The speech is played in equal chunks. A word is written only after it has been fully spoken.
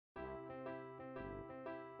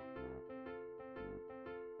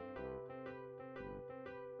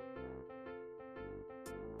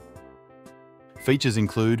Features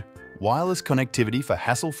include wireless connectivity for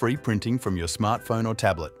hassle-free printing from your smartphone or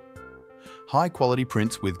tablet, high-quality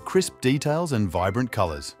prints with crisp details and vibrant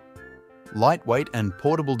colors, lightweight and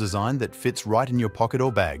portable design that fits right in your pocket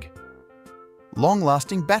or bag,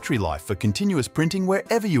 long-lasting battery life for continuous printing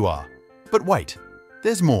wherever you are. But wait,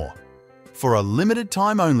 there's more. For a limited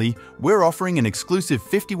time only, we're offering an exclusive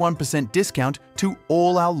 51% discount to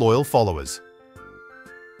all our loyal followers.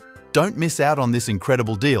 Don't miss out on this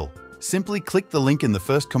incredible deal. Simply click the link in the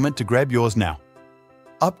first comment to grab yours now.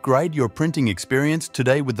 Upgrade your printing experience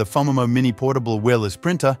today with the Phomemo Mini Portable Wireless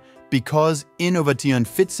Printer, because innovation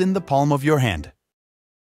fits in the palm of your hand.